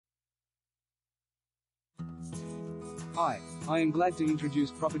Hi, I am glad to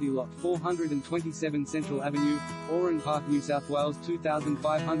introduce property lot 427 Central Avenue, Oran Park, New South Wales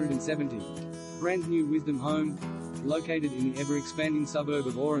 2570. Brand new Wisdom home. Located in the ever-expanding suburb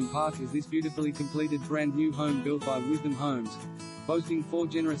of Oran Park is this beautifully completed brand new home built by Wisdom Homes. Boasting 4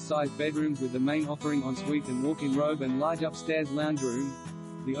 generous-sized bedrooms with the main offering ensuite and walk-in robe and large upstairs lounge room.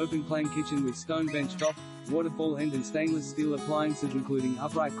 The open-plan kitchen with stone bench top, waterfall end and stainless steel appliances including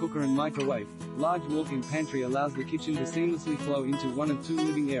upright cooker and microwave. Large walk-in pantry allows the kitchen to seamlessly flow into one of 2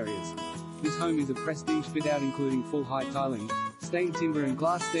 living areas. This home is a prestige fit-out including full height tiling, stained timber and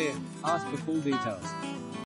glass stair. Ask for full details.